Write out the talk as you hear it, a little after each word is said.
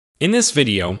In this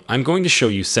video, I'm going to show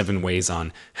you 7 ways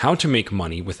on how to make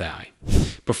money with AI.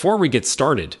 Before we get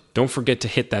started, don't forget to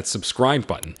hit that subscribe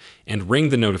button and ring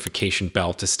the notification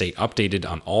bell to stay updated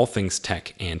on all things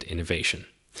tech and innovation.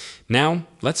 Now,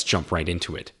 let's jump right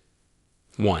into it.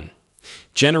 1.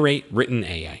 Generate written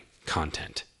AI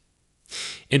content.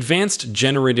 Advanced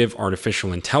generative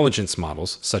artificial intelligence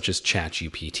models, such as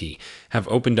ChatGPT, have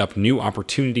opened up new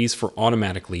opportunities for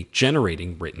automatically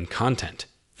generating written content.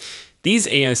 These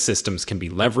AI systems can be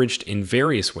leveraged in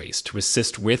various ways to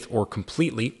assist with or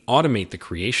completely automate the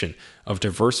creation of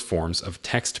diverse forms of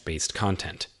text-based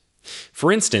content.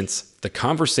 For instance, the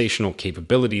conversational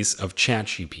capabilities of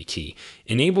ChatGPT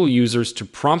enable users to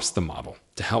prompt the model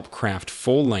to help craft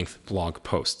full-length blog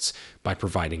posts by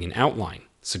providing an outline,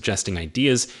 suggesting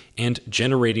ideas, and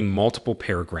generating multiple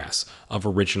paragraphs of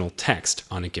original text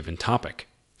on a given topic.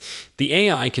 The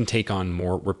AI can take on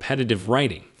more repetitive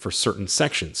writing for certain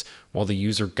sections while the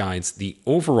user guides the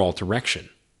overall direction.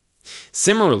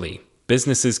 Similarly,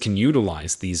 businesses can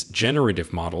utilize these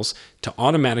generative models to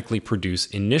automatically produce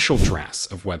initial drafts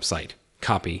of website,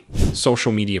 copy,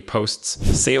 social media posts,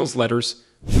 sales letters,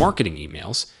 marketing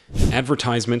emails,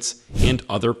 advertisements, and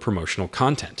other promotional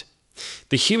content.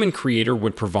 The human creator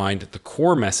would provide the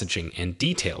core messaging and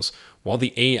details while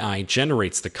the AI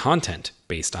generates the content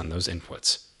based on those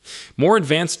inputs. More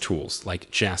advanced tools like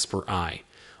Jasper AI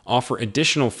offer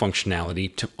additional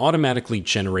functionality to automatically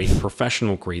generate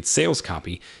professional-grade sales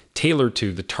copy tailored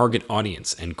to the target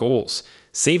audience and goals,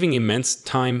 saving immense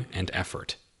time and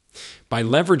effort. By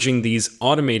leveraging these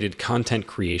automated content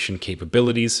creation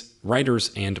capabilities,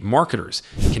 writers and marketers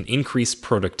can increase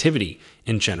productivity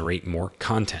and generate more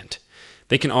content.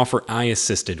 They can offer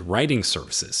AI-assisted writing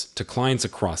services to clients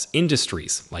across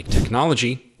industries like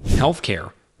technology,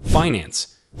 healthcare,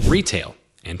 finance, retail,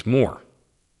 and more.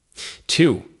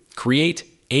 2. Create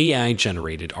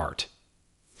AI-generated art.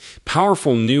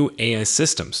 Powerful new AI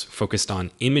systems focused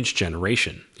on image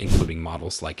generation, including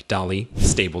models like DALL-E,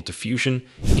 Stable Diffusion,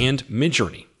 and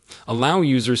Midjourney, allow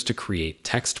users to create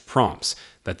text prompts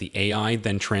that the AI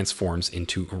then transforms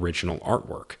into original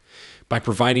artwork. By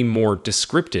providing more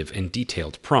descriptive and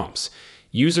detailed prompts,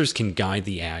 users can guide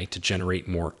the AI to generate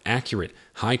more accurate,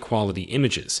 high-quality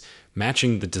images,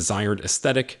 matching the desired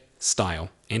aesthetic, style,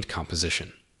 and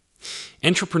composition.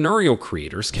 Entrepreneurial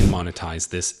creators can monetize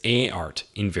this AI art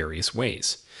in various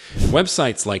ways.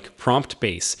 Websites like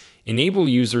PromptBase enable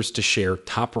users to share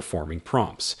top-performing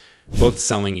prompts, both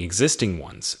selling existing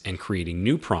ones and creating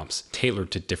new prompts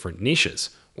tailored to different niches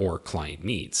or client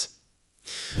needs.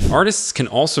 Artists can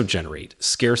also generate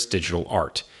scarce digital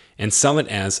art and sell it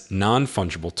as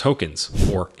non-fungible tokens,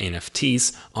 or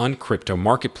NFTs, on crypto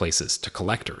marketplaces to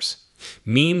collectors.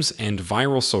 Memes and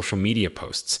viral social media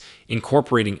posts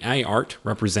incorporating AI art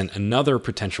represent another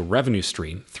potential revenue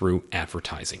stream through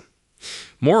advertising.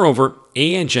 Moreover,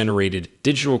 AI-generated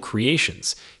digital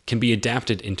creations can be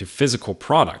adapted into physical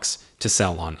products to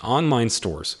sell on online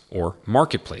stores or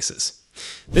marketplaces.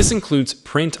 This includes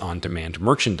print-on-demand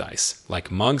merchandise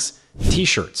like mugs,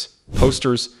 t-shirts,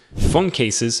 posters, phone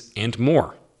cases, and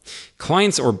more.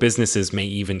 Clients or businesses may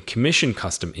even commission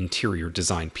custom interior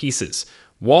design pieces,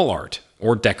 wall art,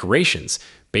 or decorations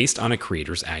based on a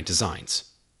creator's AI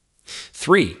designs.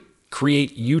 3.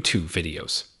 Create YouTube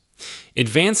videos.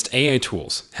 Advanced AI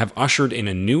tools have ushered in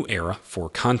a new era for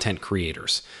content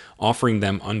creators, offering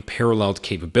them unparalleled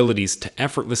capabilities to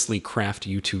effortlessly craft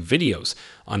YouTube videos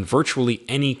on virtually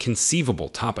any conceivable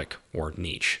topic or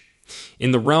niche.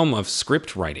 In the realm of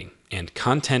script writing and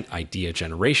content idea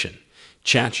generation,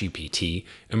 ChatGPT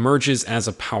emerges as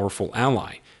a powerful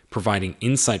ally, providing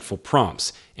insightful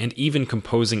prompts and even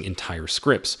composing entire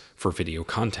scripts for video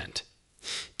content.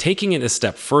 Taking it a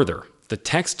step further, the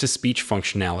text-to-speech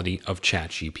functionality of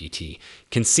ChatGPT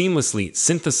can seamlessly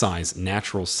synthesize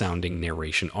natural-sounding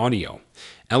narration audio,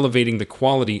 elevating the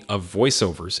quality of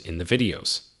voiceovers in the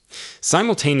videos.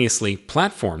 Simultaneously,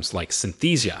 platforms like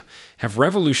Synthesia have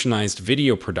revolutionized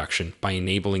video production by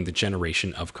enabling the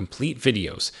generation of complete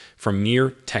videos from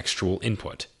mere textual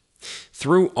input.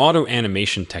 Through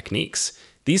auto-animation techniques,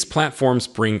 these platforms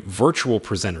bring virtual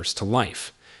presenters to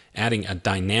life, adding a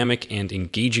dynamic and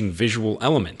engaging visual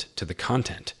element to the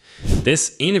content.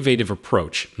 This innovative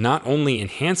approach not only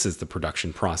enhances the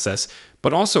production process,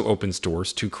 but also opens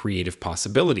doors to creative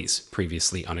possibilities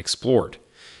previously unexplored.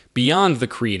 Beyond the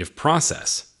creative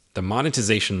process, the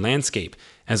monetization landscape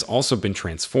has also been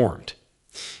transformed.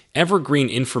 Evergreen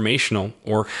informational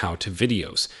or how-to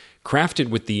videos, crafted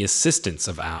with the assistance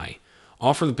of AI,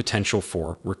 offer the potential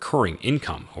for recurring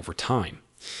income over time.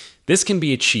 This can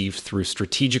be achieved through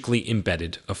strategically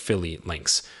embedded affiliate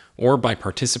links or by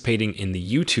participating in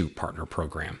the YouTube Partner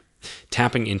Program.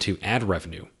 tapping into ad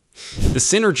revenue. The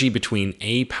synergy between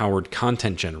AI-powered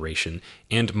content generation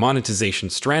and monetization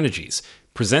strategies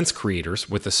presents creators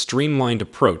with a streamlined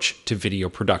approach to video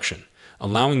production,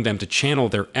 allowing them to channel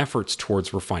their efforts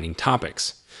towards refining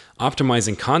topics,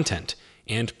 optimizing content,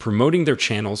 and promoting their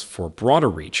channels for broader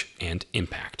reach and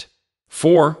impact.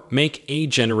 4. Make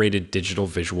AI-generated digital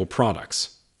visual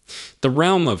products. The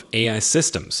realm of AI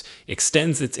systems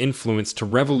extends its influence to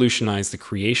revolutionize the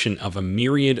creation of a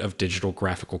myriad of digital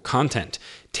graphical content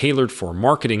tailored for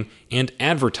marketing and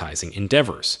advertising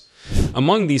endeavors.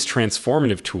 Among these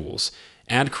transformative tools,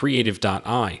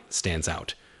 AdCreative.ai stands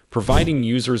out, providing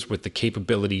users with the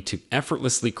capability to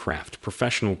effortlessly craft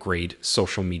professional-grade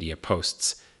social media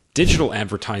posts, digital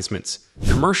advertisements,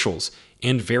 commercials,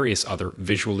 and various other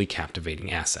visually captivating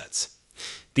assets.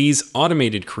 These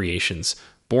automated creations,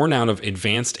 born out of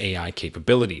advanced AI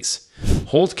capabilities,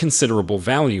 hold considerable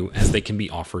value as they can be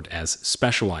offered as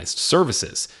specialized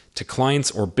services to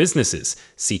clients or businesses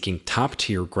seeking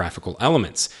top-tier graphical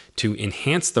elements to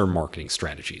enhance their marketing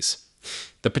strategies.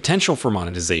 The potential for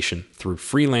monetization through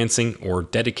freelancing or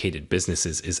dedicated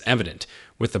businesses is evident,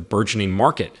 with a burgeoning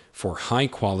market for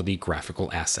high-quality graphical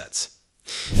assets.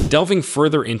 Delving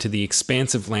further into the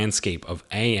expansive landscape of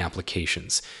AI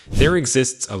applications, there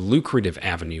exists a lucrative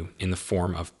avenue in the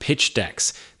form of pitch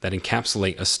decks that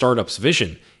encapsulate a startup's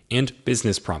vision and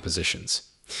business propositions.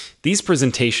 These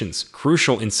presentations,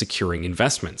 crucial in securing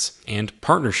investments and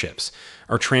partnerships,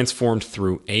 are transformed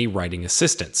through AI writing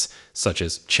assistants such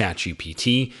as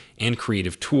ChatGPT and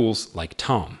creative tools like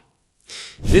Tom.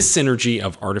 This synergy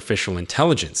of artificial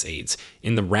intelligence aids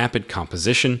in the rapid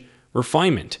composition,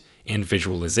 refinement, and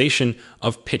visualization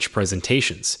of pitch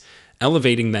presentations,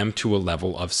 elevating them to a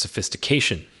level of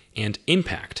sophistication and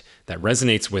impact that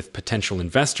resonates with potential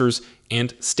investors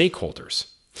and stakeholders.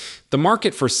 The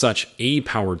market for such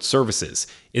AI-powered services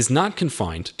is not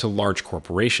confined to large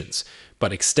corporations,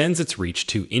 but extends its reach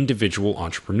to individual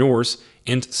entrepreneurs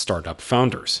and startup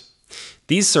founders.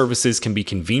 These services can be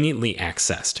conveniently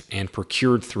accessed and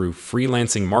procured through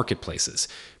freelancing marketplaces,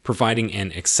 providing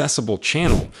an accessible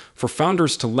channel for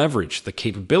founders to leverage the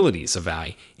capabilities of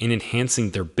AI in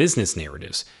enhancing their business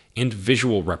narratives and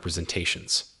visual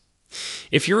representations.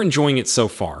 If you're enjoying it so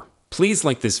far, please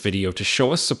like this video to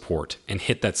show us support and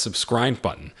hit that subscribe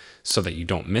button so that you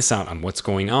don't miss out on what's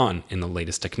going on in the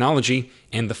latest technology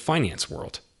and the finance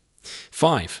world.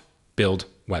 5. Build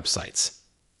websites.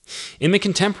 In the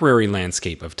contemporary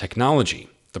landscape of technology,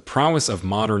 the prowess of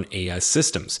modern AI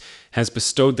systems has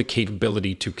bestowed the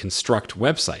capability to construct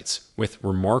websites with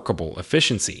remarkable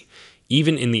efficiency,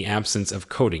 even in the absence of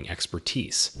coding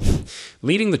expertise.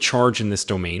 Leading the charge in this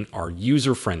domain are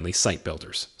user-friendly site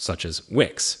builders, such as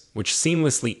Wix, which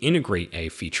seamlessly integrate AI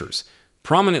features,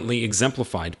 prominently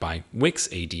exemplified by Wix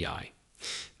ADI.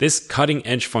 This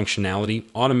cutting-edge functionality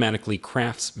automatically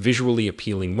crafts visually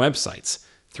appealing websites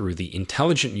through the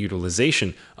intelligent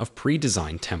utilization of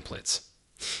pre-designed templates.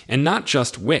 And not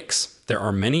just Wix, there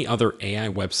are many other AI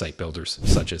website builders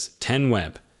such as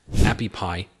 10Web,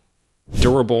 AppyPie,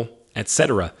 Durable,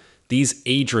 etc. These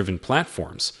AI-driven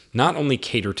platforms not only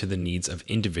cater to the needs of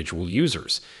individual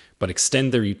users, but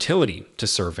extend their utility to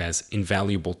serve as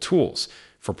invaluable tools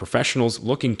for professionals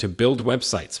looking to build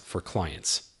websites for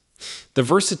clients. The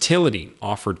versatility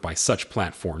offered by such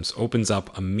platforms opens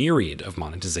up a myriad of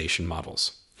monetization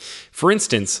models. For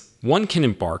instance, one can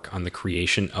embark on the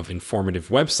creation of informative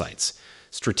websites,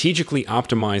 strategically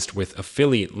optimized with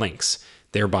affiliate links,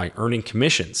 thereby earning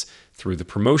commissions through the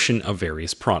promotion of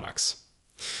various products.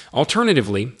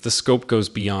 Alternatively, the scope goes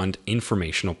beyond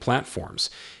informational platforms,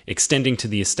 extending to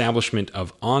the establishment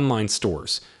of online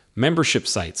stores, membership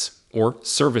sites, or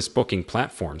service booking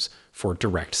platforms for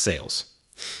direct sales.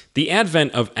 The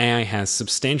advent of AI has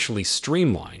substantially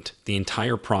streamlined the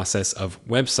entire process of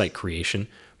website creation,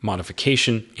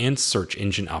 modification, and search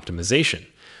engine optimization,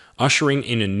 ushering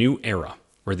in a new era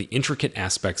where the intricate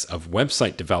aspects of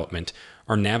website development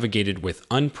are navigated with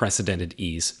unprecedented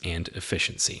ease and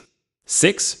efficiency.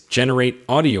 6. Generate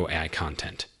audio AI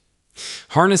content.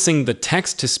 Harnessing the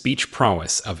text-to-speech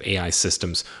prowess of AI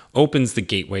systems opens the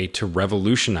gateway to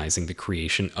revolutionizing the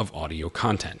creation of audio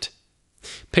content.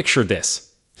 Picture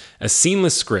this: a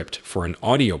seamless script for an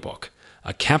audiobook,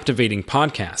 a captivating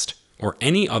podcast, or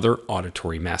any other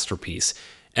auditory masterpiece,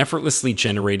 effortlessly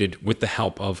generated with the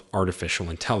help of artificial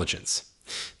intelligence.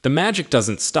 The magic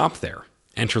doesn't stop there.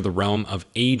 Enter the realm of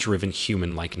AI-driven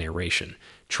human-like narration,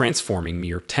 transforming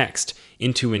mere text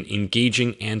into an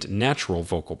engaging and natural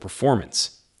vocal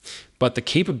performance. But the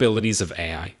capabilities of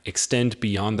AI extend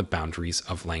beyond the boundaries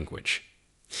of language.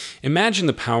 Imagine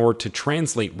the power to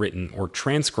translate written or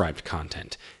transcribed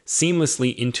content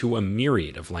seamlessly into a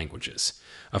myriad of languages,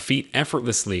 a feat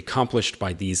effortlessly accomplished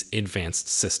by these advanced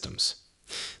systems.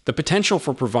 The potential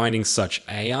for providing such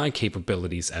AI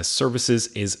capabilities as services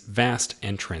is vast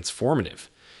and transformative.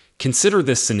 Consider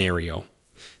this scenario: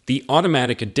 the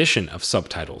automatic addition of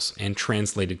subtitles and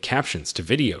translated captions to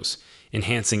videos,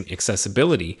 enhancing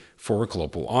accessibility for a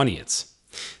global audience.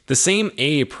 The same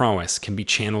AI prowess can be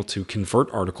channeled to convert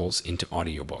articles into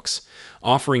audiobooks,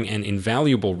 offering an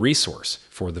invaluable resource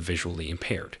for the visually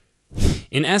impaired.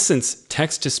 In essence,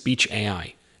 text-to-speech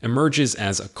AI emerges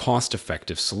as a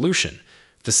cost-effective solution,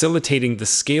 facilitating the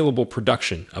scalable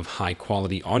production of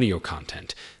high-quality audio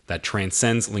content that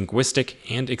transcends linguistic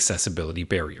and accessibility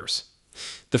barriers.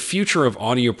 The future of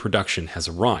audio production has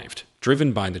arrived,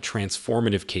 driven by the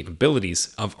transformative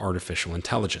capabilities of artificial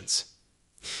intelligence.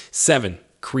 7.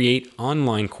 Create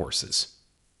online courses.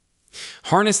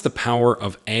 Harness the power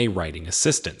of AI writing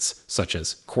assistants, such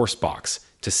as CourseBox,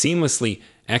 to seamlessly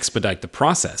expedite the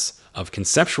process of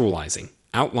conceptualizing,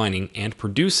 outlining, and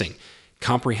producing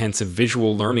comprehensive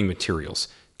visual learning materials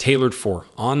tailored for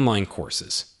online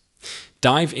courses.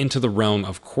 Dive into the realm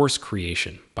of course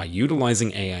creation by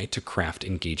utilizing AI to craft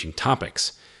engaging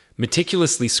topics,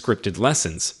 meticulously scripted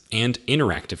lessons, and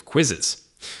interactive quizzes,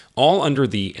 all under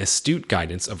the astute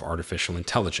guidance of artificial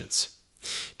intelligence.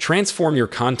 Transform your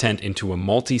content into a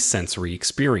multi-sensory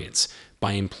experience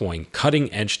by employing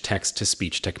cutting-edge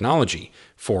text-to-speech technology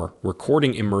for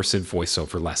recording immersive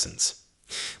voiceover lessons.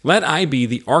 Let AI be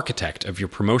the architect of your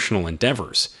promotional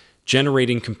endeavors,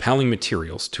 generating compelling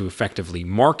materials to effectively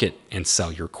market and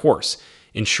sell your course,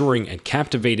 ensuring a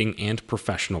captivating and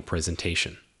professional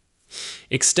presentation.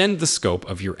 Extend the scope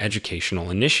of your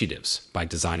educational initiatives by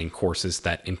designing courses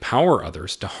that empower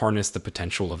others to harness the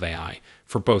potential of AI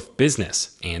for both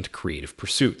business and creative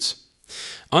pursuits.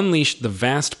 Unleash the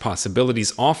vast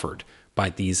possibilities offered by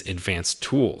these advanced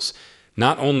tools,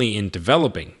 not only in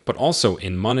developing, but also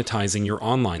in monetizing your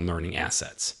online learning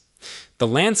assets. The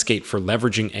landscape for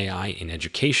leveraging AI in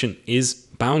education is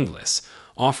boundless,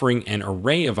 offering an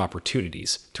array of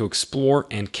opportunities to explore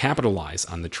and capitalize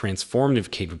on the transformative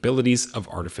capabilities of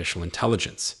artificial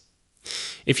intelligence.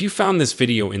 If you found this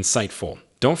video insightful,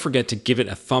 don't forget to give it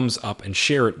a thumbs up and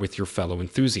share it with your fellow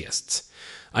enthusiasts.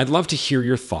 I'd love to hear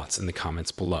your thoughts in the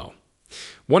comments below.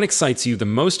 What excites you the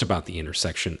most about the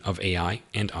intersection of AI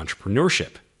and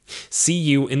entrepreneurship? See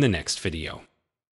you in the next video.